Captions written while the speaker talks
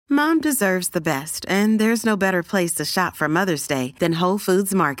Mom deserves the best, and there's no better place to shop for Mother's Day than Whole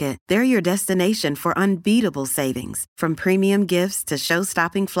Foods Market. They're your destination for unbeatable savings, from premium gifts to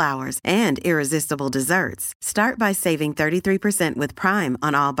show-stopping flowers and irresistible desserts. Start by saving 33% with Prime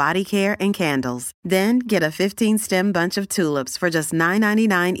on all body care and candles. Then get a 15-stem bunch of tulips for just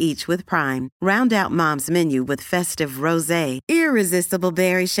 $9.99 each with Prime. Round out Mom's menu with festive rosé, irresistible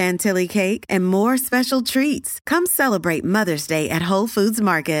berry chantilly cake, and more special treats. Come celebrate Mother's Day at Whole Foods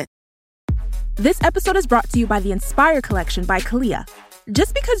Market. This episode is brought to you by the Inspire Collection by Kalia.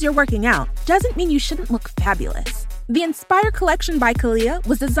 Just because you're working out doesn't mean you shouldn't look fabulous. The Inspire Collection by Kalia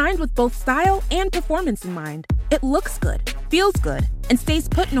was designed with both style and performance in mind. It looks good, feels good, and stays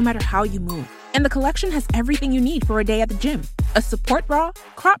put no matter how you move. And the collection has everything you need for a day at the gym. A support bra,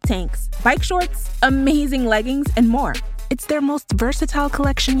 crop tanks, bike shorts, amazing leggings, and more. It's their most versatile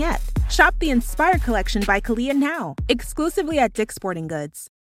collection yet. Shop the Inspire Collection by Kalia now, exclusively at Dick's Sporting Goods.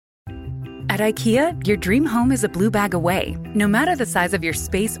 At IKEA, your dream home is a blue bag away. No matter the size of your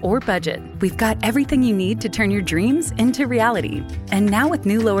space or budget, we've got everything you need to turn your dreams into reality. And now with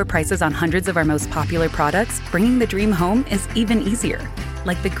new lower prices on hundreds of our most popular products, bringing the dream home is even easier.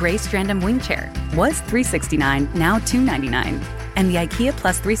 Like the gray Strandom wing chair, was $369, now $299. And the IKEA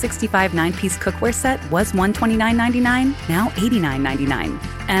Plus 365 9-piece cookware set was $129.99, now $89.99.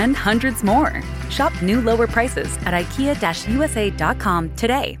 And hundreds more. Shop new lower prices at IKEA-USA.com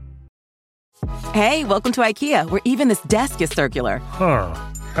today. Hey, welcome to IKEA, where even this desk is circular. Huh.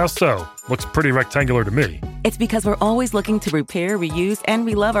 How so? Looks pretty rectangular to me. It's because we're always looking to repair, reuse, and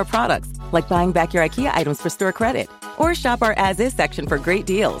relove our products, like buying back your IKEA items for store credit. Or shop our as-is section for great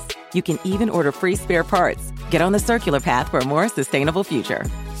deals. You can even order free spare parts. Get on the circular path for a more sustainable future.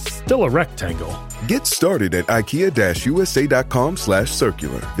 Still a rectangle. Get started at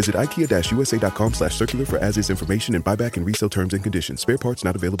IKEA-USA.com/circular. Visit IKEA-USA.com/circular for as-is information and buyback and resale terms and conditions. Spare parts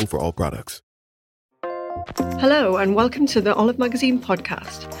not available for all products. Hello and welcome to the Olive Magazine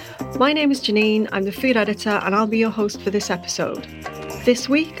podcast. My name is Janine, I'm the food editor and I'll be your host for this episode. This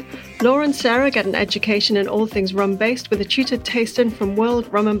week, Laura and Sarah get an education in all things rum-based with a tutored tasting from World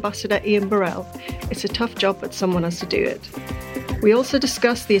Rum Ambassador Ian Burrell. It's a tough job, but someone has to do it. We also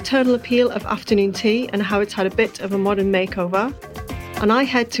discuss the eternal appeal of afternoon tea and how it's had a bit of a modern makeover. And I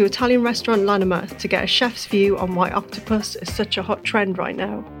head to Italian restaurant L'Anima to get a chef's view on why octopus is such a hot trend right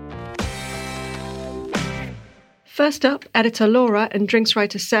now. First up, editor Laura and drinks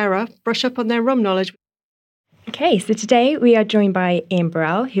writer Sarah brush up on their rum knowledge. Okay, so today we are joined by Ian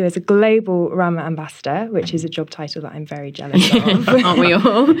Burrell, who is a global rum ambassador, which is a job title that I'm very jealous of. Aren't we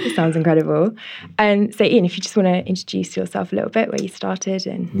all? It sounds incredible. So Ian, if you just want to introduce yourself a little bit, where you started.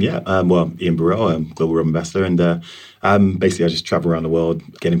 Well, Ian Burrell, I'm global rum ambassador, and basically I just travel around the world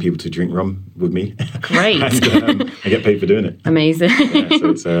getting people to drink rum with me. Great. And I get paid for doing it. Amazing.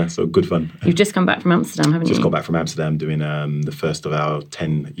 So it's good fun. You've just come back from Amsterdam, haven't you? Just got back from Amsterdam doing the first of our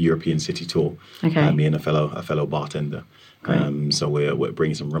 10 European city tour. Okay. Me and a fellow bartender. Great. So we're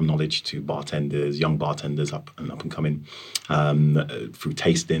bringing some rum knowledge to bartenders, young bartenders up and coming, through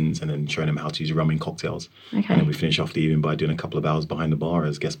tastings and then showing them how to use rum in cocktails. Okay. And then we finish off the evening by doing a couple of hours behind the bar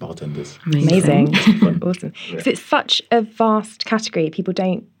as guest bartenders. Amazing. Awesome. Yeah. So it's such a vast category. People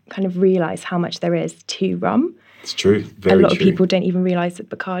don't kind of realise how much there is to rum. It's true. Very a lot true. of people don't even realise that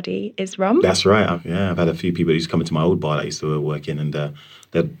Bacardi is rum. That's right. I've had a few people who used to come into my old bar that I used to work in, and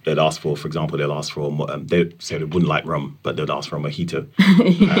they'd ask for example, they'd say they wouldn't like rum, but they'd ask for a mojito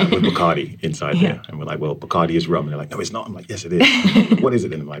with Bacardi inside there. And we're like, well, Bacardi is rum. And they're like, no, it's not. I'm like, yes, it is. What is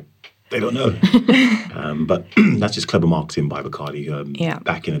it then? I'm like, they don't know. But that's just clever marketing by Bacardi.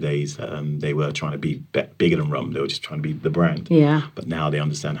 Back in the days, they were trying to be bigger than rum. They were just trying to be the brand. Yeah. But now they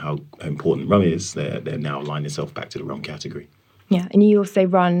understand how important rum is. They're now aligning themselves back to the rum category. Yeah, and you also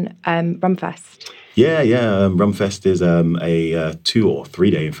run Rumfest. Yeah. Rumfest is a 2 or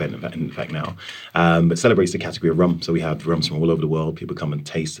 3 day event, in fact now. But celebrates the category of rum. So we have rums from all over the world. People come and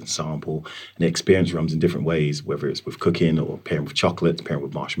taste and sample and experience rums in different ways, whether it's with cooking or pairing with chocolate, pairing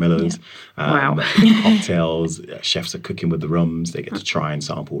with marshmallows. Wow. Cocktails. Chefs are cooking with the rums. They get to try and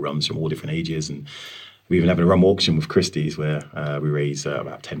sample rums from all different ages. And we even have a rum auction with Christie's where we raised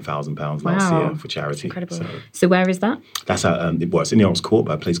about £10,000 last year for charity. Incredible. So where is that? That's it's in the Earls Court,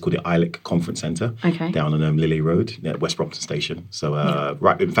 by a place called the Eilick Conference Centre, down on Lily Road, at West Brompton Station. So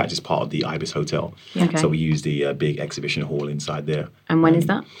right, in fact, it's part of the Ibis Hotel. Okay. So we use the big exhibition hall inside there. And when is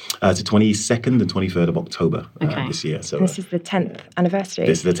that? It's the 22nd and 23rd of October this year. So this is the 10th anniversary.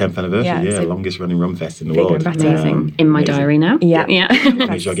 This is the 10th anniversary. So longest running rum fest in the world. Amazing. In my diary now. Yeah.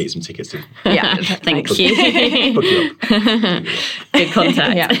 Make sure I get you some tickets too. Yeah. Thank you. Hook you up. Good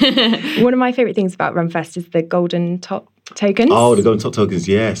contact. One of my favourite things about Rumfest is the golden top tokens. Oh, the Golden Top tokens,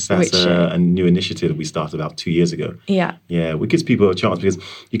 yes. That's a new initiative that we started about 2 years ago. Yeah. Yeah, it gives people a chance because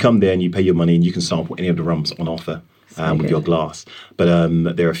you come there and you pay your money and you can sample any of the rums on offer. With your glass. But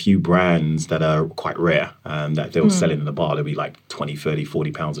there are a few brands that are quite rare that they'll sell in the bar. They'll be like 20, 30,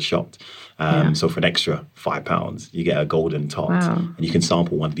 40 pounds a shot. So for an extra £5, you get a golden top. Wow. And you can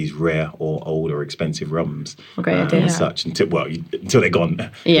sample one of these rare or old or expensive rums. Great idea. As such, until they're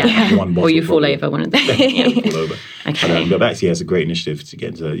gone. Yeah. One bottle, or you fall over one of them. fall over. Okay. But actually, it's a great initiative to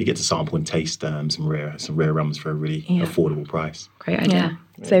get to. You get to sample and taste some rare rums for a really affordable price. Great idea. Yeah.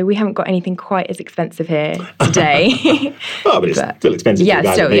 So we haven't got anything quite as expensive here today. But it's still expensive. Yeah,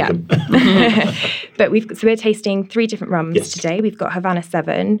 for the guys that make them. But we're tasting 3 different rums today. We've got Havana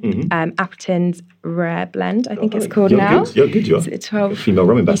 7, Appleton's Rare Blend, I think it's called now. You're good, you are. Is it 12? Female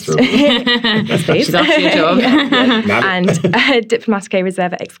rum ambassador. She's after your job. And Diplomatico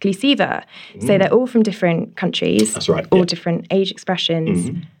Reserva Exclusiva. So they're all from different countries. That's right. All different age expressions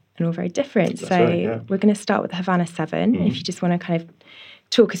and all very different. That's so right, we're going to start with the Havana 7. If you just want to kind of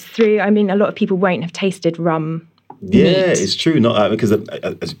talk us through. I mean, a lot of people won't have tasted rum. Yeah, neat. it's true. Not because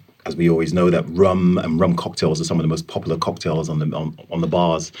as we always know, that rum and rum cocktails are some of the most popular cocktails on the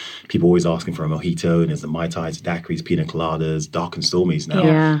bars. People always asking for a mojito, and there's the Mai Tais, daiquiris, pina coladas, dark and stormies now.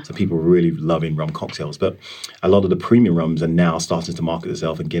 Yeah. So people are really loving rum cocktails. But a lot of the premium rums are now starting to market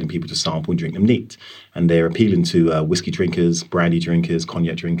themselves and getting people to sample and drink them neat. And they're appealing to whiskey drinkers, brandy drinkers,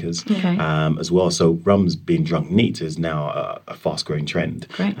 cognac drinkers as well. So rum's being drunk neat is now a fast-growing trend.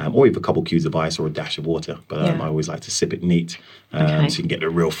 Great. Or even a couple cubes of ice or a dash of water. But I always like to sip it neat so you can get the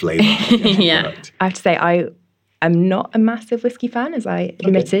real flavour. Yeah. I have to say, I am not a massive whiskey fan, as I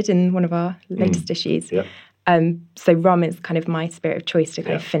admitted in one of our latest issues. Yeah. So rum is kind of my spirit of choice to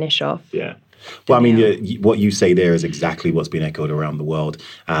kind of finish off. Yeah. Well, I mean, what you say there is exactly what's been echoed around the world.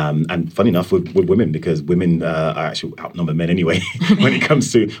 And funny enough, with women, because women are actually outnumber men anyway when it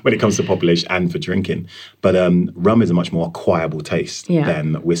comes to population and for drinking. But rum is a much more acquirable taste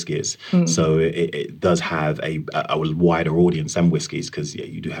than whiskey is. So it does have a wider audience than whiskeys because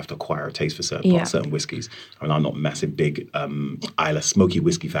you do have to acquire a taste for certain whiskeys. I mean, I'm not a massive big Islay smoky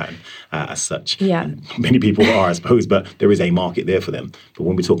whiskey fan as such. Yeah. And many people are, I suppose, but there is a market there for them. But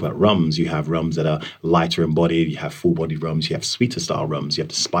when we talk about rums, you have rums that are lighter in body, you have full-bodied rums, you have sweeter style rums, you have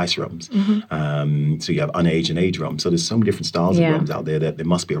the spice rums. So you have unaged and aged rums. So there's so many different styles of rums out there that there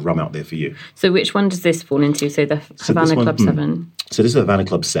must be a rum out there for you. So which one does this fall into? So the Havana Club 7? So this is Havana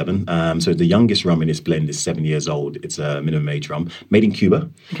Club 7. So the youngest rum in this blend is 7 years old. It's a minimum age rum, made in Cuba.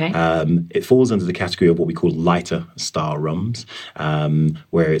 Okay. It falls under the category of what we call lighter style rums,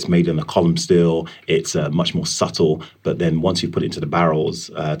 where it's made in a column still. It's much more subtle, but then once you put it into the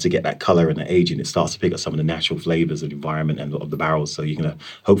barrels to get that colour and the aging, it starts to pick up some of the natural flavours of the environment and of the barrels. So you're going to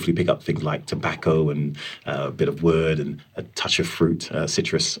hopefully pick up things like tobacco and a bit of wood and a touch of fruit,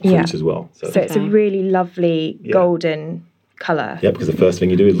 citrus fruits as well. So it's a really lovely golden colour. Yeah, because the first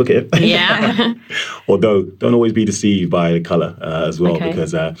thing you do is look at it. Yeah. Although, don't always be deceived by the colour as well,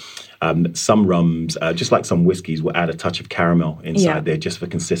 because some rums, just like some whiskies, will add a touch of caramel inside there just for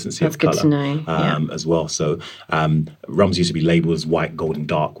consistency of colour. That's good to know. As well. So rums used to be labelled as white, golden,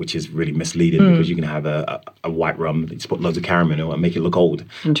 dark, which is really misleading because you can have a white rum, you just put loads of caramel in it and make it look old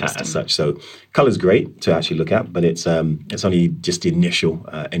as such. So colour's great to actually look at, but it's only just the initial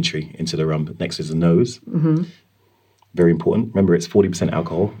entry into the rum. Next is the nose. Very important. Remember, it's 40%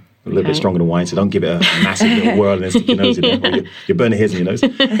 alcohol, a little bit stronger than wine, so don't give it a massive little whirl and then stick your nose in there, or you burn the hairs in your nose.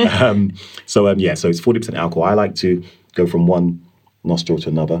 So it's 40% alcohol. I like to go from one nostril to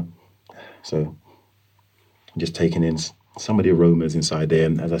another. So I'm just taking in some of the aromas inside there.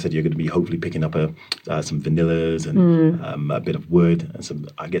 And as I said, you're going to be hopefully picking up some vanillas and a bit of wood and some,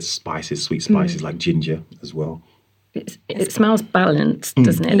 I guess, spices, sweet spices like ginger as well. It smells balanced,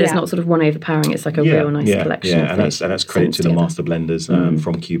 doesn't it? There's not sort of one overpowering. It's like a real nice collection. Yeah, and that's credit to the master blenders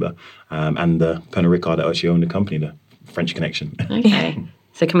from Cuba and the Pernod Ricard that actually own the company, the French connection. Okay.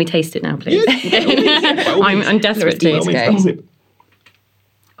 So can we taste it now, please? I'm desperate to go.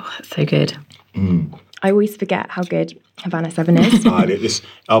 Oh, that's so good. I always forget how good Havana 7 is.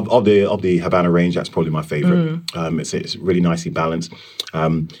 Of the Havana range, that's probably my favourite. It's really nicely balanced.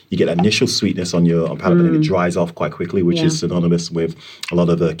 You get that initial sweetness on your palate, but then it dries off quite quickly, which is synonymous with a lot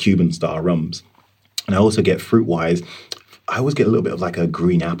of the Cuban-style rums. And I also get, fruit-wise, I always get a little bit of like a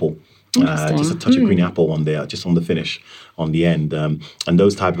green apple. Just a touch of green apple on there, just on the finish, on the end. And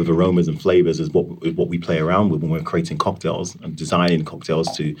those type of aromas and flavours is what we play around with when we're creating cocktails and designing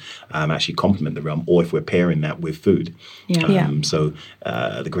cocktails to actually complement the rum, or if we're pairing that with food. So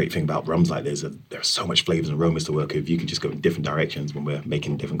the great thing about rums like this is that there's so much flavours and aromas to work with. You can just go in different directions when we're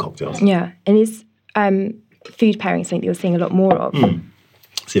making different cocktails. Yeah, and is food pairing something that you're seeing a lot more of?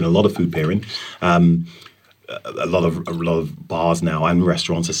 Seeing a lot of food pairing. A lot of bars now and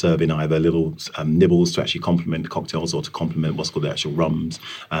restaurants are serving either little nibbles to actually complement the cocktails or to complement what's called the actual rums,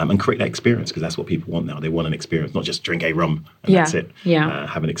 and create that experience, because that's what people want now. They want an experience, not just drink a rum and that's it.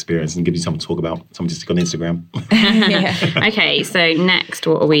 Have an experience and give you something to talk about. Something to stick on Instagram. Okay, so next,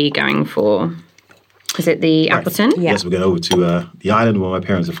 what are we going for? Is it the Appleton? Yeah. Yes, we're going over to the island where my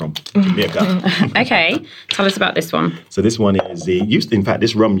parents are from, Jamaica. Okay, tell us about this one. So this one is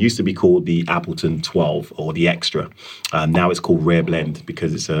this rum used to be called the Appleton 12 or the Extra. Now it's called Rare Blend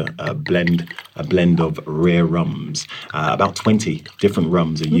because it's a blend of rare rums. About 20 different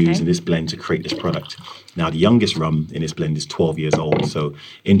rums are used in this blend to create this product. Now, the youngest rum in this blend is 12 years old. So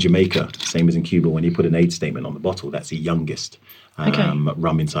in Jamaica, same as in Cuba, when you put an age statement on the bottle, that's the youngest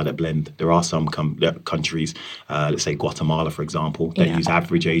rum inside that blend. There are some countries, let's say Guatemala, for example, that use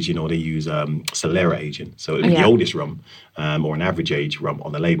average aging or they use Solera aging. So it'll be the oldest rum or an average age rum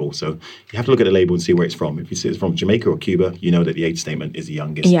on the label. So you have to look at the label and see where it's from. If you see it's from Jamaica or Cuba, you know that the age statement is the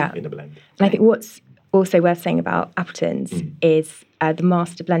youngest in the blend. And I think what's also worth saying about Appletons is the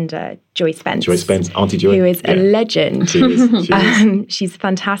master blender, Joy Spence. Joy Spence, Auntie Joy. Who is a legend. She is. She's a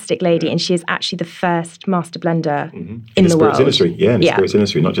fantastic lady, and she is actually the first master blender in the world. Spirits industry. Yeah, in the spirits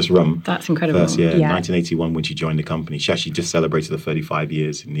industry, not just rum. That's incredible. First, 1981 when she joined the company. She actually just celebrated the 35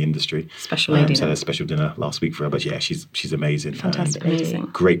 years in the industry. Special lady. So had a special dinner last week for her. But yeah, she's amazing. Fantastic. Amazing.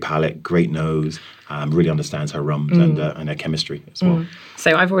 Great palate, great nose. Really understands her rums and her chemistry as well.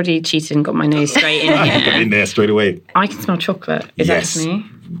 So I've already cheated and got my nose straight in here. Got in there straight away. I can smell chocolate. Is that just me?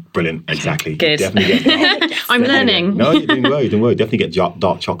 Brilliant, exactly. Good. Definitely get I'm learning. No, you're doing well. Definitely get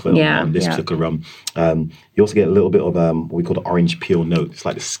dark chocolate on this particular rum. You also get a little bit of what we call the orange peel note. It's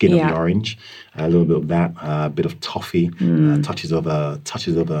like the skin of the orange. A little bit of that. A bit of toffee. Touches of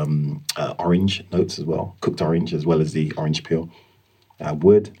orange notes as well. Cooked orange as well as the orange peel.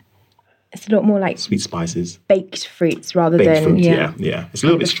 Wood. It's a lot more like sweet spices, baked fruits rather baked than fruit, yeah. It's a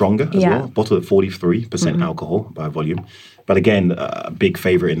little bit stronger as well. Bottled at 43% alcohol by volume, but again, a big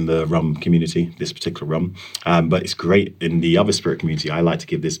favorite in the rum community. This particular rum, but it's great in the other spirit community. I like to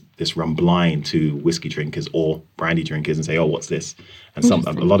give this rum blind to whiskey drinkers or brandy drinkers and say, "Oh, what's this?" And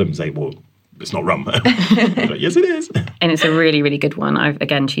a lot of them say, "Well, it's not rum." Like, yes, it is. And it's a really, really good one. I've,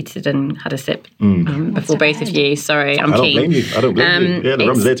 again, cheated and had a sip before both of you. Sorry, I don't blame you. I don't blame you. Yeah, the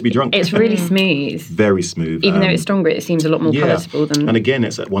rum's there to be drunk. It's really smooth. Very smooth. Even though it's stronger, it seems a lot more palatable than... And again,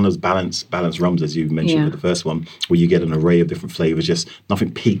 it's one of those balanced rums, as you mentioned with the first one, where you get an array of different flavours, just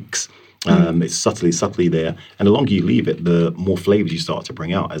nothing peaks. It's subtly there. And the longer you leave it, the more flavours you start to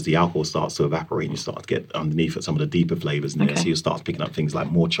bring out as the alcohol starts to evaporate and you start to get underneath it some of the deeper flavours in there. So you start picking up things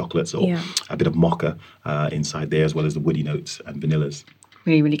like more chocolates or a bit of mocha inside there, as well as the woody notes and vanillas.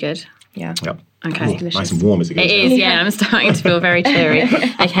 Really, really good. Yeah. Yep. Okay. Nice and warm as it goes. It is, I'm starting to feel very cheery.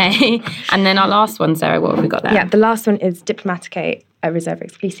 Okay. And then our last one, Sarah, what have we got there? Yeah, the last one is Diplomático Reserva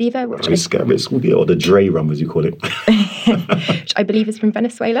Exclusiva, or the Dre rum, as you call it. Which I believe is from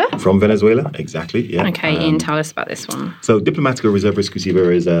Venezuela. From Venezuela, exactly, yeah. Okay, Ian, tell us about this one. So Diplomático Reserva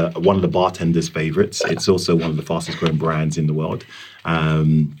Exclusiva is one of the bartenders' favourites. It's also one of the fastest growing brands in the world.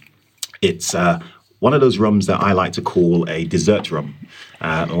 It's one of those rums that I like to call a dessert rum.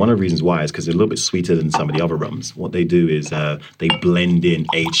 And one of the reasons why is because they're a little bit sweeter than some of the other rums. What they do is they blend in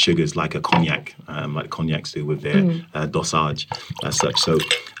aged sugars like a cognac, like cognacs do with their dosage as such. So,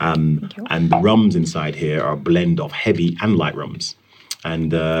 and the rums inside here are a blend of heavy and light rums.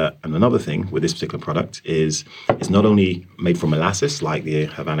 And another thing with this particular product is it's not only made from molasses like the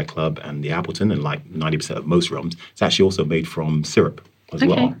Havana Club and the Appleton and like 90% of most rums, it's actually also made from syrup as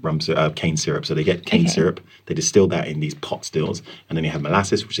well, cane syrup. So they get cane syrup, they distill that in these pot stills, and then they have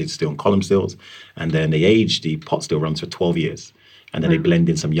molasses, which they distill in column stills, and then they age the pot still rums for 12 years. And then they blend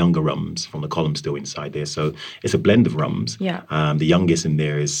in some younger rums from the column still inside there. So it's a blend of rums. Yeah. The youngest in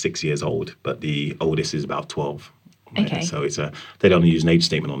there is 6 years old, but the oldest is about 12. Okay. So it's they don't use an age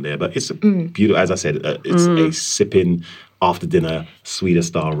statement on there, but it's a beautiful, as I said, it's a sipping after dinner sweeter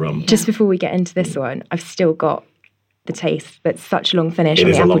style rum. Just before we get into this one, I've still got the taste. That's such a long finish. It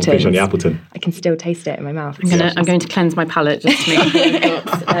is a long finish on the Appleton. I can still taste it in my mouth. I'm going to cleanse my palate just to make sure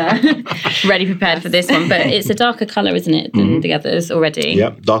I've got ready prepared for this one. But it's a darker colour, isn't it, than the others already?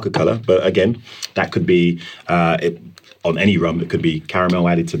 Yeah, darker colour. But again, that could be on any rum. It could be caramel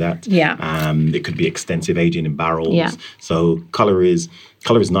added to that. Yeah. It could be extensive aging in barrels. Yeah. So colour is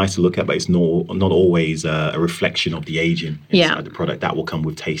nice to look at, but it's not always a reflection of the aging inside the product. That will come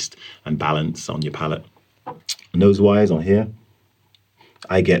with taste and balance on your palate. Nose-wise on here,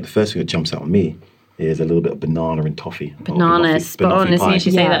 I get the first thing that jumps out on me is a little bit of banana and toffee. Banana, spot on. As soon as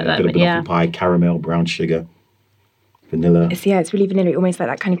you say that, a bit of banoffee pie, caramel, brown sugar, vanilla. It's really vanilla, almost like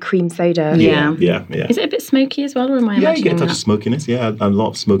that kind of cream soda. Yeah. Is it a bit smoky as well, or am I imagining you get a touch that? of smokiness. Yeah, a lot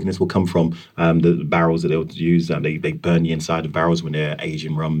of smokiness will come from the barrels that they'll use. They burn the inside of barrels when they're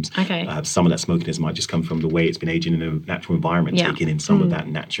aging rums. Okay. Some of that smokiness might just come from the way it's been aging in a natural environment, taking in some of that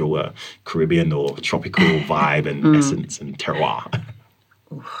natural Caribbean or tropical vibe and essence and terroir.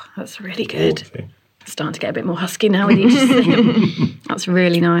 Ooh, that's really good. Starting to get a bit more husky now with you. That's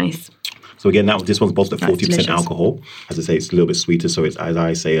really nice. So again, this one's bottled at 40% alcohol. As I say, it's a little bit sweeter, so it's, as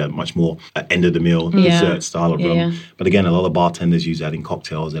I say, a much more end-of-the-meal dessert style of rum. Yeah. But again, a lot of bartenders use that in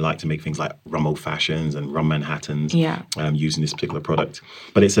cocktails. They like to make things like rum old-fashions and rum Manhattans using this particular product.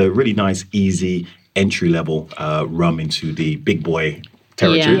 But it's a really nice, easy, entry-level rum into the big boy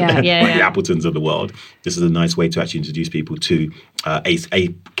territory, like the Appletons of the world. This is a nice way to actually introduce people to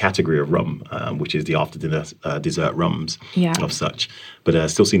a category of rum, which is the after-dinner dessert rums of such, but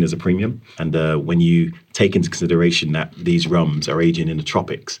still seen as a premium. And when you take into consideration that these rums are aging in the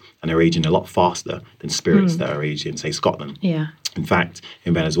tropics, and they're aging a lot faster than spirits that are aged in, say, Scotland. Yeah. In fact,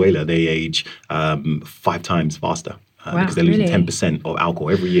 in Venezuela, they age 5 times faster. Because they're losing 10% of alcohol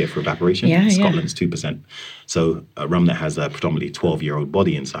every year for evaporation. Scotland's 2%. So a rum that has a predominantly 12-year-old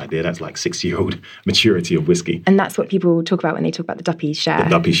body inside there, that's like 6-year-old maturity of whiskey. And that's what people talk about when they talk about the Duppies share. The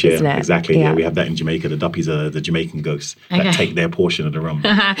Duppies share, exactly. Yeah, we have that in Jamaica. The Duppies are the Jamaican ghosts that take their portion of the rum.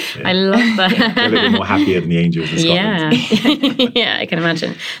 I love that. They're a little bit more happier than the angels in Scotland. Yeah, I can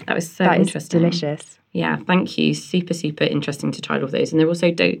imagine. That was so interesting. Delicious. Yeah, thank you. Super, super interesting to try all of those. And they're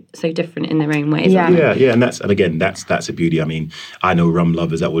also so different in their own ways. Yeah, and that's a beauty. I mean, I know rum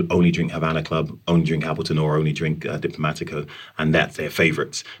lovers that would only drink Havana Club, only drink Appleton, or only drink Diplomatico, and that's their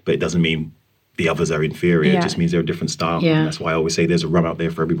favourites. But it doesn't mean the others are inferior. It just means they're a different style. Yeah. And that's why I always say there's a rum out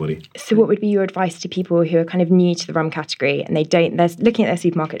there for everybody. So what would be your advice to people who are kind of new to the rum category and they're looking at their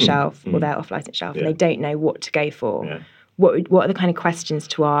supermarket shelf or their off-licence shelf and they don't know what to go for? Yeah. What are the kind of questions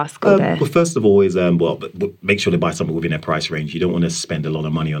to ask? Well, first of all is, make sure they buy something within their price range. You don't want to spend a lot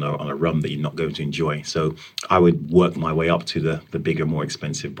of money on a rum that you're not going to enjoy. So I would work my way up to the bigger, more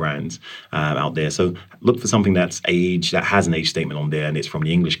expensive brands out there. So look for something that's aged, that has an age statement on there, and it's from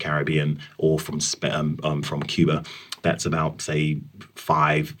the English Caribbean or from Cuba. That's about, say,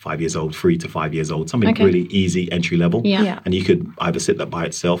 5 years old, 3 to 5 years old. Something really easy, entry level. Yeah. And you could either sit that by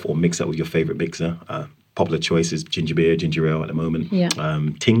itself or mix that with your favourite mixer. Popular choice is ginger beer, ginger ale at the moment. Yeah.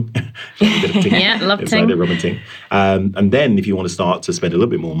 Ting. Yeah, love ting. Rum and ting. And then if you want to start to spend a little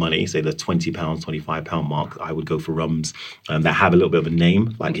bit more money, say the £20, £25 mark, I would go for rums that have a little bit of a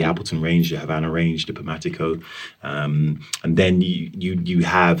name, like the Appleton range, the Havana range, the Diplomatico. And then you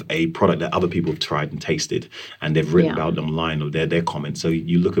have a product that other people have tried and tasted, and they've written about it online or their comments. So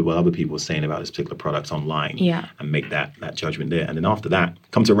you look at what other people are saying about this particular product online and make that judgment there. And then after that,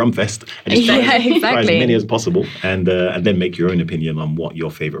 come to Rumfest and just try as many as possible, and then make your own opinion on what your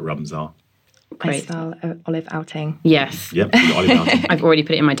favourite rums are. Great. Style olive outing. Yes. Yep. Olive outing. I've already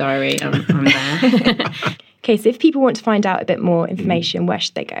put it in my diary. I'm there. Okay, so if people want to find out a bit more information, where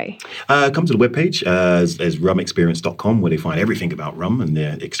should they go? Come to the webpage. There's rumexperience.com, where they find everything about rum and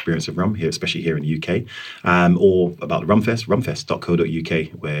their experience of rum, here, especially here in the UK, or about the Rumfest,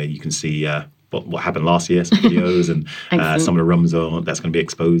 rumfest.co.uk, where you can see what happened last year, some videos and some of the rums that's going to be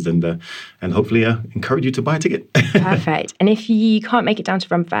exposed, and hopefully encourage you to buy a ticket. Perfect. And if you can't make it down to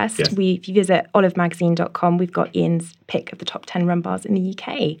Rumfest, if you visit olivemagazine.com, we've got Ian's pick of the top 10 rum bars in the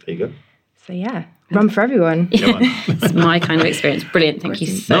UK. There you go. So rum for everyone. Yeah, it's my kind of experience. Brilliant. Thank you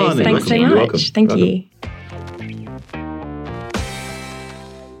so much. Thanks so much. Thank you.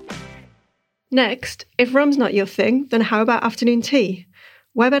 Next, if rum's not your thing, then how about afternoon tea?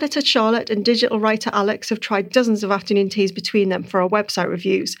 Web editor Charlotte and digital writer Alex have tried dozens of afternoon teas between them for our website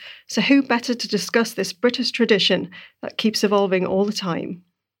reviews, so who better to discuss this British tradition that keeps evolving all the time?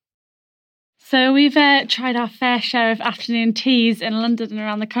 So we've tried our fair share of afternoon teas in London and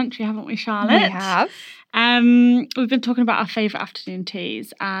around the country, haven't we, Charlotte? We have. We've been talking about our favourite afternoon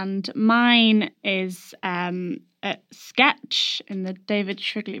teas, and mine is at Sketch in the David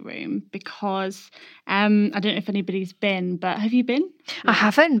Shrigley room, because I don't know if anybody's been, but have you been? I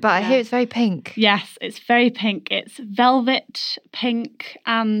haven't, but I hear it's very pink. Yes, it's very pink. It's velvet, pink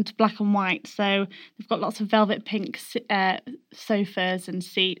and black and white. So they've got lots of velvet pink sofas and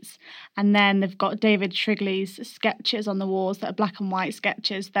seats. And then they've got David Shrigley's sketches on the walls that are black and white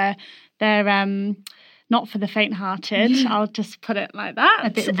sketches. They're not for the faint-hearted. I'll just put it like that. A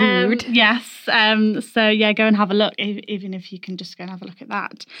bit rude. Yes. So yeah, go and have a look, even if you can just go and have a look at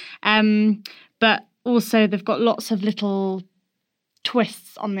that. But also they've got lots of little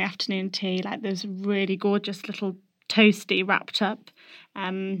twists on the afternoon tea, like those really gorgeous little toasty wrapped up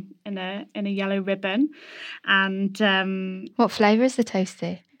in a yellow ribbon. And what flavour is the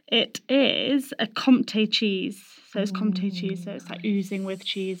toasty? It is a Comté cheese. So it's Comté cheese, so it's like oozing with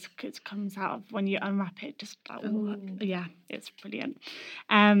cheese. It comes out of when you unwrap it, just like, yeah, it's brilliant.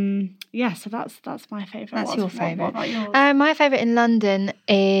 So that's my favourite. That's your favourite. What about yours? My favourite in London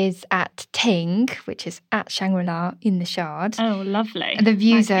is at Ting, which is at Shangri-La in the Shard. Oh, lovely. And the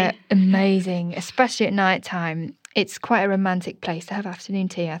views are amazing, especially at night time. It's quite a romantic place to have afternoon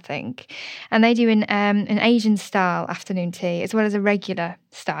tea, I think. And they do an Asian style afternoon tea as well as a regular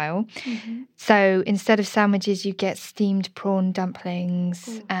style. Mm-hmm. So instead of sandwiches, you get steamed prawn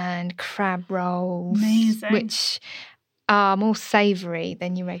dumplings and crab rolls. Amazing. Which are more savoury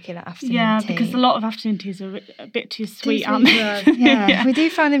than your regular afternoon tea. Yeah, because a lot of afternoon teas are a bit too sweet, aren't they? Yeah, we do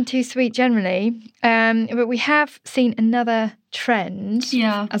find them too sweet generally. But we have seen another trend,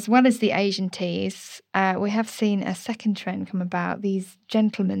 as well as the Asian teas. We have seen a second trend come about, these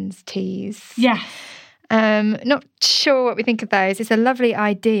gentlemen's teas. Yeah. Not sure what we think of those. It's a lovely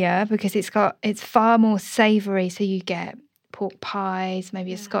idea because it's far more savoury, so you get pork pies,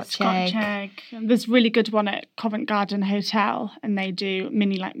 maybe a Scotch egg. There's a really good one at Covent Garden Hotel, and they do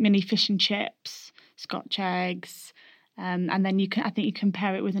mini fish and chips, Scotch eggs, and then I think you can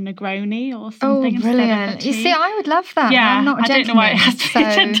pair it with a Negroni or something. Oh, brilliant! You see, I would love that. Yeah, I'm not a gentleman, I don't know why it has to be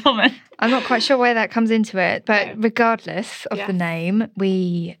a gentleman. I'm not quite sure where that comes into it, but regardless of the name,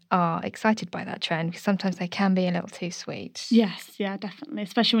 we are excited by that trend because sometimes they can be a little too sweet. Yes, yeah, definitely.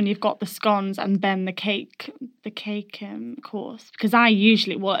 Especially when you've got the scones and then the cake course. Because I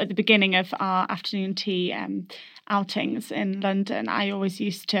usually, at the beginning of our afternoon tea outings in London, I always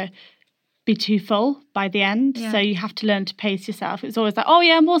used to be too full by the end. Yeah. So you have to learn to pace yourself. It's always like, oh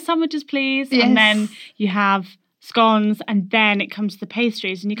yeah, more sandwiches, please. Yes. And then you have scones, and then it comes to the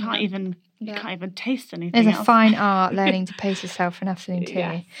pastries, and you can't even taste anything. There's a fine art learning to pace yourself for an afternoon tea.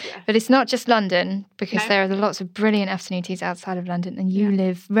 Yes. But it's not just London, because there are lots of brilliant afternoon teas outside of London, and you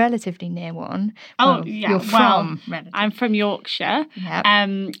live relatively near one. You're from. I'm from Yorkshire. Yep.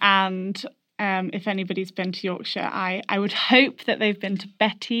 And if anybody's been to Yorkshire, I would hope that they've been to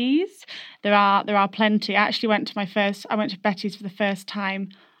Betty's. There are plenty. I actually went to Betty's for the first time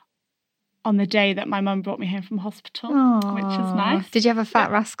on the day that my mum brought me home from hospital, which was nice. Did you have a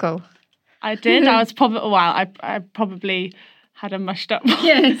fat rascal? I did. I was I probably had a mushed up.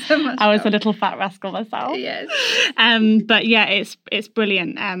 Yes, I was a little fat rascal myself. Yes. But yeah, it's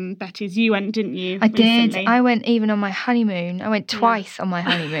brilliant. Betty's, you went, didn't you? I recently? did. I went even on my honeymoon. I went twice on my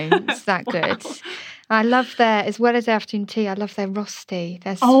honeymoon. It's that good. I love as well as their afternoon tea, I love their rosti.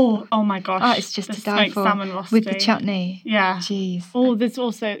 Oh my gosh. Oh, it's just the to die for. Salmon rosti. With the chutney. Yeah. Jeez. Oh, there's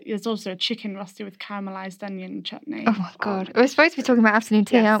also a chicken rosti with caramelised onion chutney. Oh my God. We're supposed to be talking about afternoon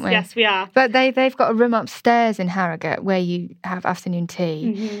tea, aren't we? Yes, we are. But they've got a room upstairs in Harrogate where you have afternoon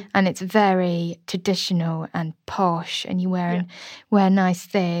tea, and it's very traditional and posh, and you wear nice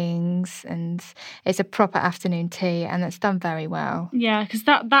things, and it's a proper afternoon tea, and it's done very well. Yeah, because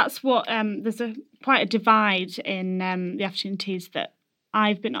that's what there's quite a divide in the afternoon teas that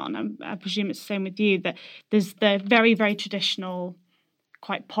I've been on. I presume it's the same with you, that there's the very, very traditional,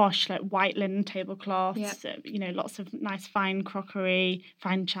 quite posh, like white linen tablecloths, lots of nice fine crockery,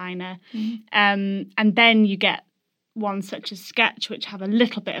 fine china. And then you get ones such as Sketch, which have a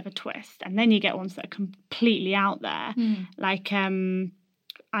little bit of a twist. And then you get ones that are completely out there. Like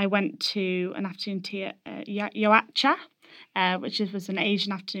I went to an afternoon tea at Yoacha, which was an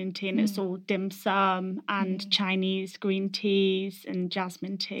Asian afternoon tea, and it's all dim sum and Chinese green teas and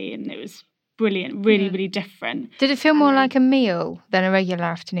jasmine tea, and it was brilliant, really, really different. Did it feel more like a meal than a regular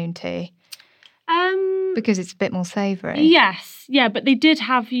afternoon tea? Because it's a bit more savoury. Yes, yeah, but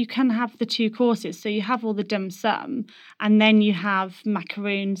you can have the two courses. So you have all the dim sum, and then you have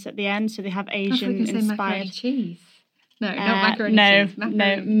macaroons at the end. So they have Asian inspired cheese. No, not macaroni cheese.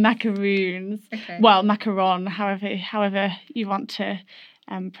 No, macaroons. Okay. Well, macaron, however you want to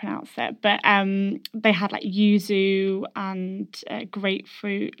pronounce it. But they had like yuzu and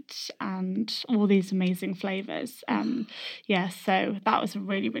grapefruit and all these amazing flavours. So that was a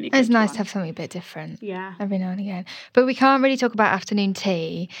really, really good It's nice one. to have something a bit different. Yeah. Every now and again. But we can't really talk about afternoon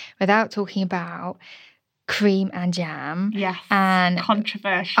tea without talking about cream and jam. Yes. And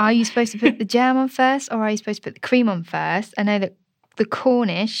controversial. Are you supposed to put the jam on first, or are you supposed to put the cream on first? I know that the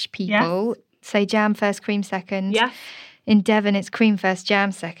Cornish people say jam first, cream second. Yes. In Devon, it's cream first,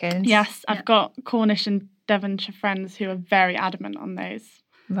 jam second. Yes, I've got Cornish and Devonshire friends who are very adamant on those.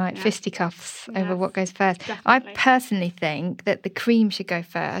 Right, fisticuffs over what goes first. Definitely. I personally think that the cream should go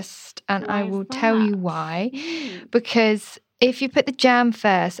first, and I will tell you why. Because if you put the jam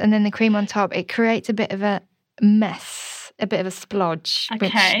first and then the cream on top, it creates a bit of a mess, a bit of a splodge,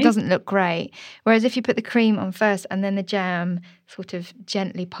 which doesn't look great. Whereas if you put the cream on first and then the jam sort of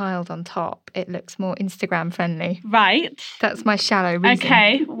gently piled on top, it looks more Instagram friendly. Right. That's my shallow reason.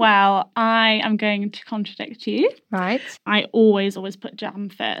 Okay, well, I am going to contradict you. Right. I always put jam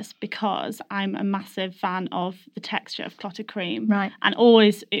first because I'm a massive fan of the texture of clotted cream. Right. And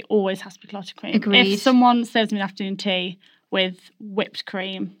it always has to be clotted cream. Agreed. If someone serves me an afternoon tea with whipped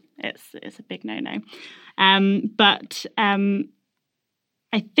cream, it's a big no-no. But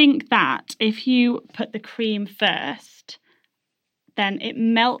I think that if you put the cream first, then it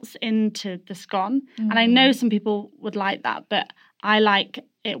melts into the scone. And I know some people would like that, but I like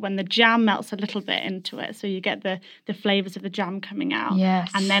it when the jam melts a little bit into it. So you get the flavours of the jam coming out. Yes.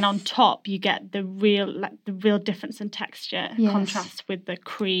 And then on top you get the real difference in texture, contrast with the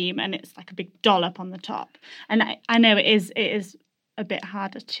cream, and it's like a big dollop on the top. And I know it is a bit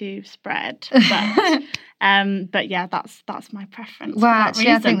harder to spread, but yeah, that's my preference. Well,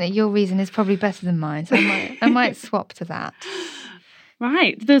 actually, I think that your reason is probably better than mine, so I might swap to that.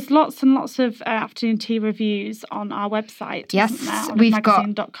 Right, there's lots and lots of afternoon tea reviews on our website. Yes, we've got.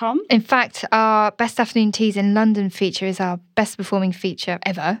 In fact, our Best Afternoon Teas in London feature is our best performing feature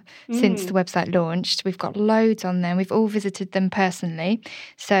ever since the website launched. We've got loads on there. We've all visited them personally,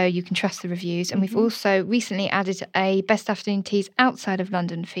 so you can trust the reviews. And we've also recently added a Best Afternoon Teas outside of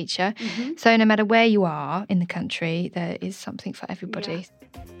London feature. So no matter where you are in the country, there is something for everybody.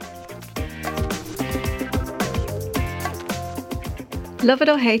 Love it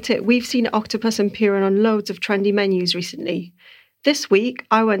or hate it, we've seen octopus appearing on loads of trendy menus recently. This week,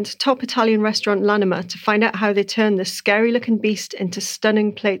 I went to top Italian restaurant L'Anima to find out how they turn this scary-looking beast into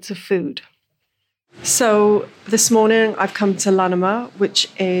stunning plates of food. So this morning, I've come to L'Anima, which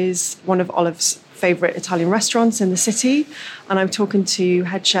is one of Olive's favourite Italian restaurants in the city, and I'm talking to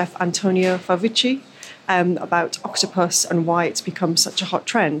head chef Antonio Favucci about octopus and why it's become such a hot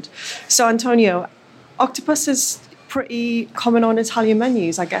trend. So Antonio, octopus is pretty common on Italian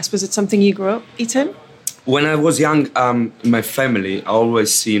menus, I guess. Was it something you grew up eating? When I was young, in my family, I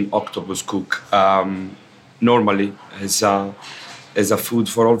always seen octopus cook normally as a food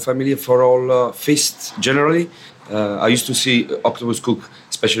for all family, for all feasts generally. I used to see octopus cook,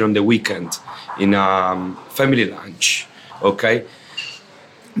 especially on the weekend, in family lunch, okay?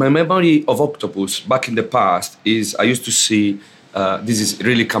 My memory of octopus back in the past is I used to see, this is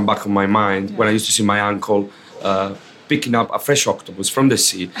really come back on my mind, when I used to see my uncle picking up a fresh octopus from the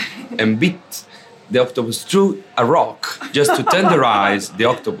sea and beat the octopus through a rock just to tenderize the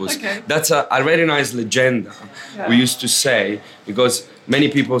octopus. Okay. That's a very nice legend we used to say, because many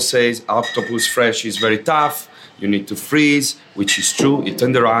people say octopus fresh is very tough, you need to freeze, which is true, it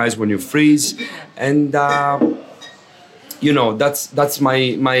tenderizes when you freeze. And that's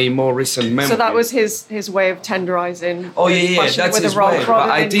my more recent memory. So that was his way of tenderizing. Oh yeah, that's his way. But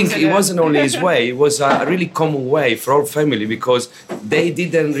I think it wasn't only his way; it was a really common way for all family, because they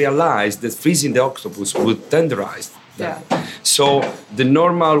didn't realize that freezing the octopus would tenderize them. Yeah. So the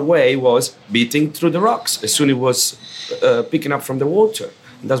normal way was beating through the rocks as soon as it was picking up from the water.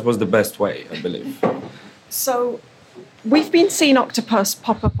 And that was the best way, I believe. So we've been seeing octopus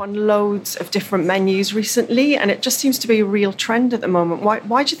pop up on loads of different menus recently, and it just seems to be a real trend at the moment.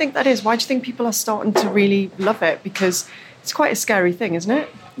 Why do you think that is? Why do you think people are starting to really love it? Because it's quite a scary thing, isn't it?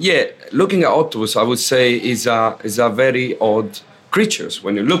 Yeah, looking at octopus, I would say is a very odd creatures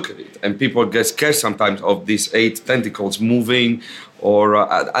when you look at it, and people get scared sometimes of these 8 tentacles moving, or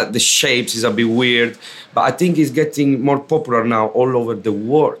the shapes is a bit weird. But I think it's getting more popular now all over the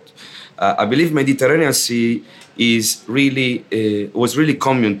world. I believe Mediterranean Sea was really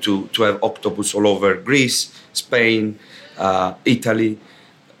common to have octopus all over Greece, Spain, Italy,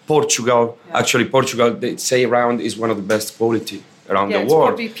 Portugal. Yeah. Actually, Portugal, they say around is one of the best quality around the world.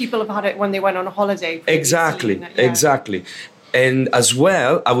 Probably people have had it when they went on a holiday. Exactly. And as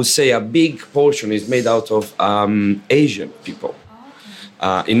well, I would say a big portion is made out of Asian people.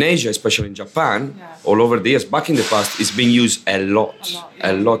 In Asia, especially in Japan, all over the years, back in the past, it's been used a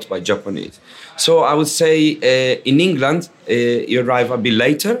lot by Japanese. So I would say in England, you arrive a bit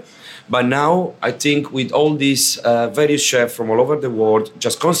later, but now I think with all these various chefs from all over the world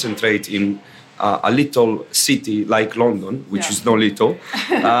just concentrate in a little city like London, which is no little,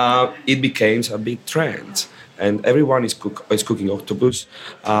 it became a big trend. And everyone is cooking octopus.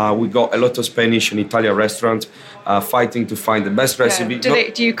 We got a lot of Spanish and Italian restaurants fighting to find the best recipe.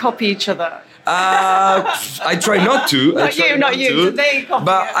 Do you copy each other? I try not to. Not you. Do they copy?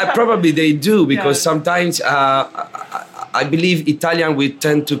 But they do, because sometimes I believe Italian we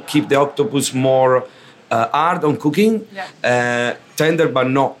tend to keep the octopus more hard on cooking, tender but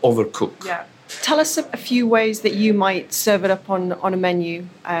not overcooked. Yeah. Tell us a few ways that you might serve it up on a menu.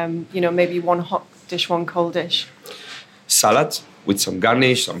 Maybe one hot dish, one cold dish. Salad with some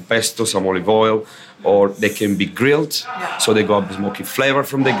garnish, some pesto, some olive oil, or they can be grilled, so they got smoky flavor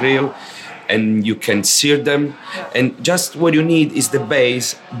from the grill, and you can sear them. And just what you need is the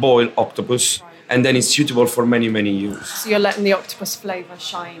base boiled octopus, and then it's suitable for many, many use. So you're letting the octopus flavor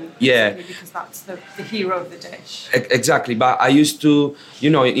shine. Yeah. Because that's the hero of the dish. Exactly, but I used to,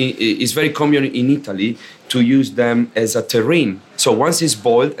 it's very common in Italy to use them as a terrine. So once it's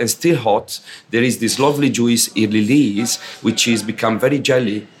boiled and still hot, there is this lovely juice it releases, which is become very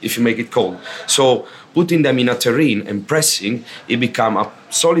jelly if you make it cold. So putting them in a terrine and pressing, it become a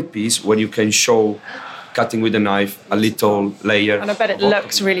solid piece where you can show, cutting with a knife, a little layer. And I bet it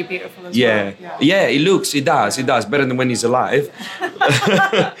looks really beautiful as well. Yeah, it does, better than when it's alive.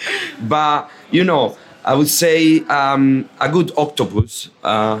 But, I would say a good octopus,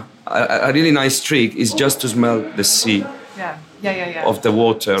 a really nice trick is just to smell the sea of the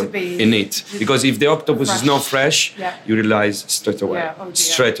water in it. Because if the octopus is not fresh, you realize straight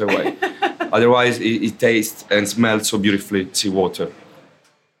away. Otherwise, it tastes and smells so beautifully seawater.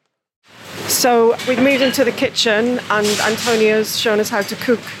 So we've moved into the kitchen and Antonio's shown us how to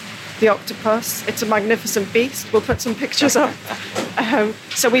cook the octopus. It's a magnificent beast. We'll put some pictures up.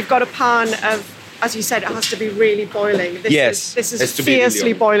 So we've got a pan of, as you said, it has to be really boiling. This is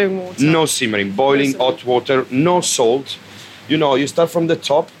fiercely boiling water. No simmering, boiling hot water, no salt. You start from the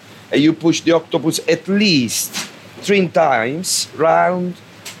top and you push the octopus at least 3 times round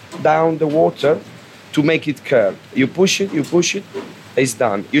down the water to make it curl. You push it, it's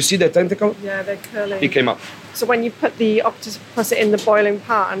done. You see the tentacle? Yeah, they're curling. It came up. So when you put the octopus in the boiling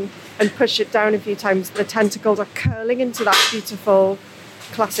pan and push it down a few times, the tentacles are curling into that beautiful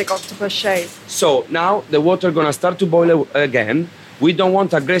classic octopus shape. So now the water gonna start to boil again. We don't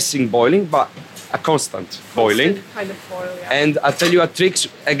want aggressive boiling, but a constant boiling. Kind of boil, yeah. And I'll tell you a trick.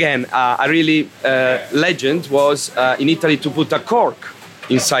 Again, a really legend was in Italy to put a cork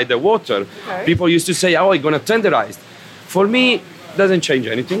inside the water. Okay. People used to say, "Oh, it's gonna tenderize." For me, doesn't change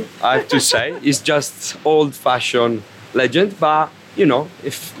anything, I have to say. It's just old-fashioned legend, but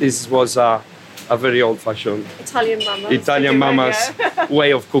if this was a very old-fashioned Italian mama's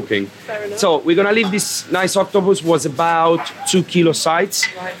way of cooking. So we're gonna leave this nice octopus, was about 2 kilo size,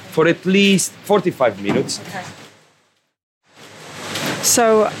 for at least 45 minutes. Okay.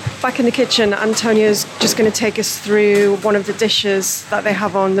 So back in the kitchen, Antonio's just going to take us through one of the dishes that they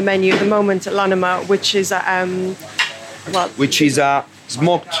have on the menu at the moment at L'Anima, which is a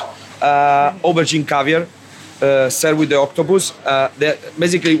smoked aubergine caviar served with the octopus.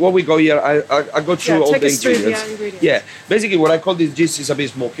 Basically, what we go here, I go through all the ingredients. Yeah, basically what I call this dish is a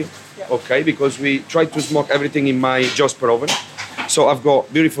bit smoky, okay, because we try to smoke everything in my Josper oven. So I've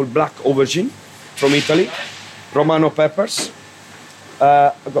got beautiful black aubergine from Italy, Romano peppers,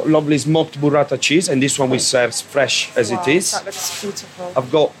 I've got lovely smoked burrata cheese, and this one we serve fresh as it is. That looks beautiful.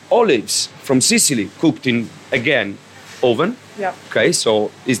 I've got olives from Sicily, cooked in, again, oven. Yeah. Okay,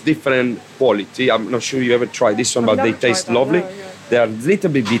 so it's different quality. I'm not sure you ever tried this one, but they taste lovely. They are a little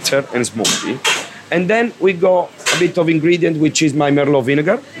bit bitter and smoky. And then we got a bit of ingredient, which is my Merlot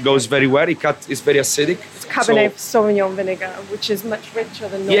vinegar. It goes very well. It's very acidic. It's Cabernet Sauvignon vinegar, which is much richer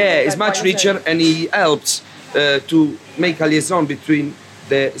than normal. Yeah, it's much richer, and it helps to make a liaison between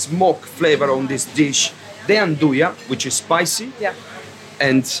the smoke flavor on this dish, the andouille, which is spicy,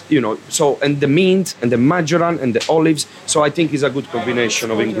 and and the mint and the marjoram and the olives. So I think it's a good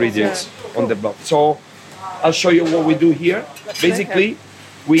combination of ingredients on the block. So I'll show you what we do here. Basically,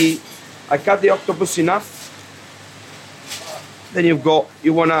 I cut the octopus enough. Then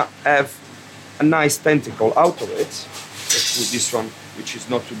you wanna have a nice tentacle out of it. Let's put this one, which is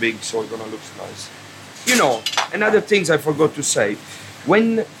not too big, so it's gonna look nice. Another things I forgot to say,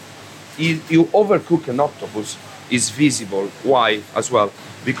 when you overcook an octopus, it's visible. Why as well?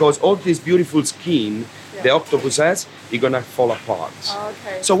 Because all this beautiful skin the octopus has, it's gonna fall apart.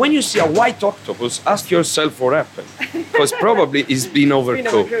 Okay. So when you see a white octopus, ask yourself what happened, because probably it's been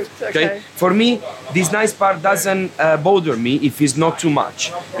overcooked. Okay. For me, this nice part doesn't bother me if it's not too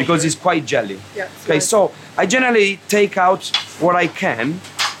much, because it's quite jelly. Yeah, okay. Nice. So I generally take out what I can,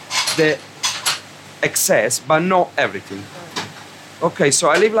 the excess, but not everything. Okay, so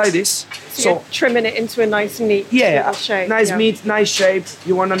I leave like this. So you're trimming it into a nice, neat shape. Nice meat, nice shape.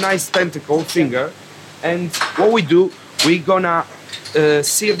 You want a nice tentacle finger. And what we do, we're gonna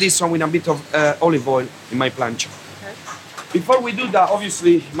sear this one with a bit of olive oil in my plancha. Okay. Before we do that,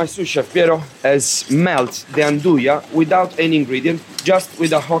 obviously, my sous chef Piero has melted the andouilla without any ingredient, just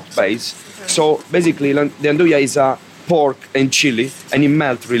with a hot base. Okay. So basically, the andouilla is a pork and chili, and it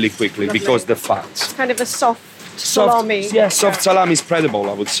melts really quickly because the fat. It's kind of a soft salami. Yeah, soft salami is spreadable,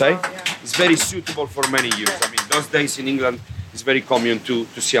 I would say. It's very suitable for many years. I mean, those days in England, it's very common to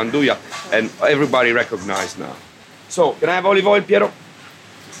see andouilla, and everybody recognizes now. So, can I have olive oil, Piero?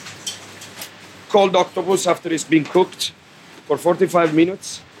 Cold octopus after it's been cooked for 45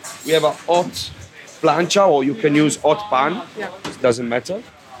 minutes. We have a hot plancha, or you can use hot pan. Yeah. It doesn't matter.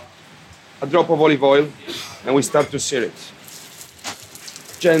 A drop of olive oil, and we start to sear it.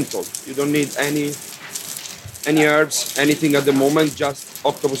 Gentle. You don't need any herbs, anything at the moment. Just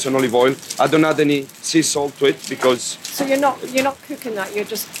octopus and olive oil. I don't add any sea salt to it because. So you're not cooking that. You're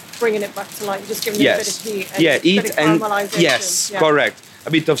just bringing it back to life. You're just giving it a bit of heat. And yeah, heat and yes, correct. A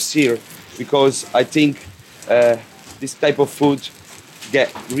bit of sear, because I think this type of food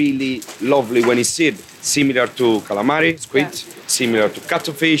get really lovely when it's seared. Similar to calamari, squid, similar to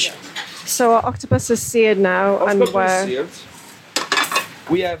cuttlefish. So our octopus is seared now, and we're seared.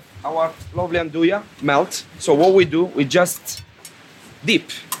 We have our lovely andouilla melt. So what we do, we just dip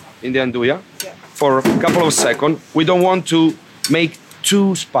in the andouilla for a couple of seconds. We don't want to make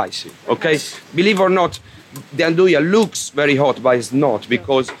too spicy, okay? Believe it or not, the andouilla looks very hot, but it's not,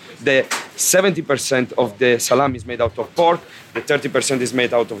 because the 70% of the salami is made out of pork, the 30% is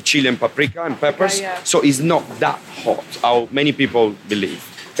made out of chili and paprika and peppers, so it's not that hot, how many people believe,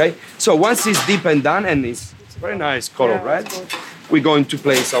 okay? So once it's deep and done, and it's very nice color red, we're going to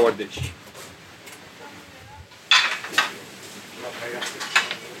place our dish.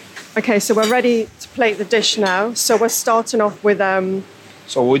 Okay, so we're ready to plate the dish now. So we're starting off with...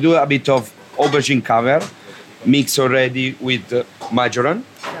 So we do a bit of aubergine caviar, mixed already with marjoram,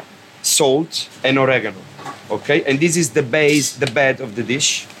 salt and oregano, okay? And this is the base, the bed of the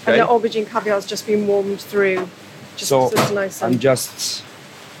dish. Okay? And the aubergine caviar has just been warmed through. So it's nice. I'm just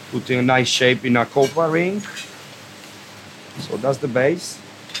putting a nice shape in a copper ring. So that's the base.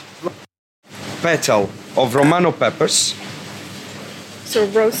 Petal of Romano peppers. So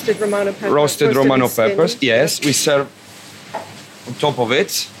roasted Romano peppers. Roasted Romano peppers, yes. We serve on top of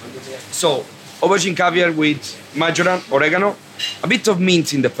it. So aubergine caviar with marjoram, oregano, a bit of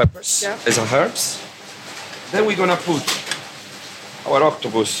mint in the peppers as a herbs. Then we're gonna put our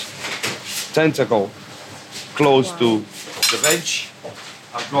octopus tentacle close to the veg.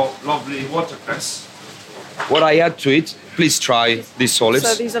 I've got lovely watercress. What I add to it, please try these olives.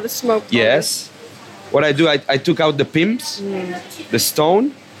 So these are the smoked olives? Yes. What I do, I took out the pims, the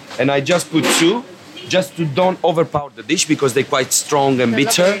stone, and I just put two, just to don't overpower the dish, because they're quite strong and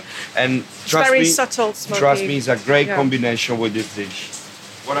bitter. Lovely. And very subtle smoky. Trust me, it's a great combination with this dish.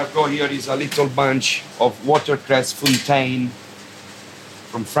 What I've got here is a little bunch of watercress fontaine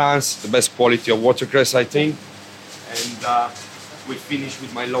from France, the best quality of watercress, I think. And we finish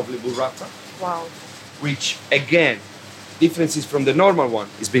with my lovely burrata. Wow. Which, again, differences from the normal one.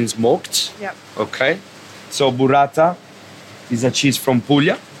 It's been smoked. Yep. Okay. So burrata is a cheese from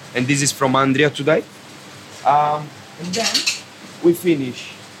Puglia, and this is from Andria today. And then we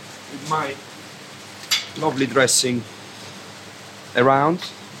finish with my lovely dressing around.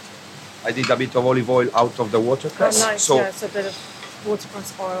 I did a bit of olive oil out of the watercress. Oh, nice. So it's a bit of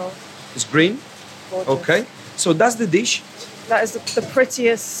watercress oil. It's green. Gorgeous. Okay. So that's the dish. That is the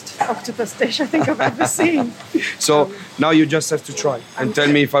prettiest octopus dish I think I've ever seen. So now you just have to try and tell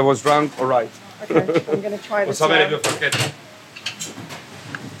me if I was wrong or right. Okay, I'm going to try this now.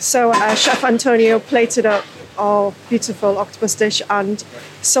 So Chef Antonio plated up our beautiful octopus dish, and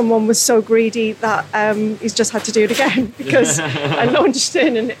someone was so greedy that he's just had to do it again, because I launched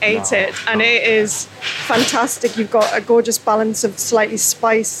in and ate it, and it is fantastic. You've got a gorgeous balance of slightly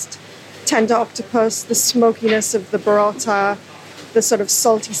spiced tender octopus, the smokiness of the burrata, the sort of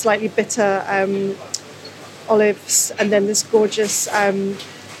salty, slightly bitter olives, and then this gorgeous,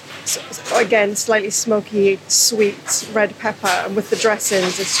 again, slightly smoky, sweet red pepper. And with the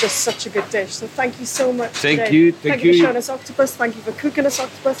dressings, it's just such a good dish. So thank you so much. Thank you. Thank you for showing us octopus. Thank you for cooking us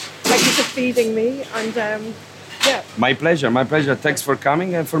octopus. Thank you for feeding me. And My pleasure. My pleasure. Thanks for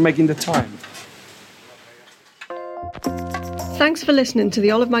coming and for making the time. Thanks for listening to the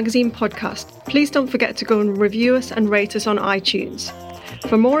Olive Magazine podcast. Please don't forget to go and review us and rate us on iTunes.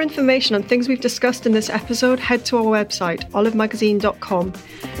 For more information on things we've discussed in this episode, head to our website, olivemagazine.com.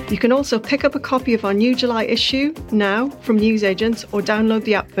 You can also pick up a copy of our new July issue now from newsagents, or download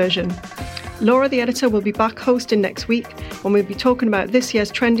the app version. Laura, the editor, will be back hosting next week, when we'll be talking about this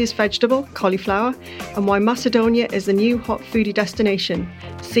year's trendiest vegetable, cauliflower, and why Macedonia is the new hot foodie destination.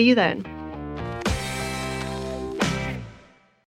 See you then.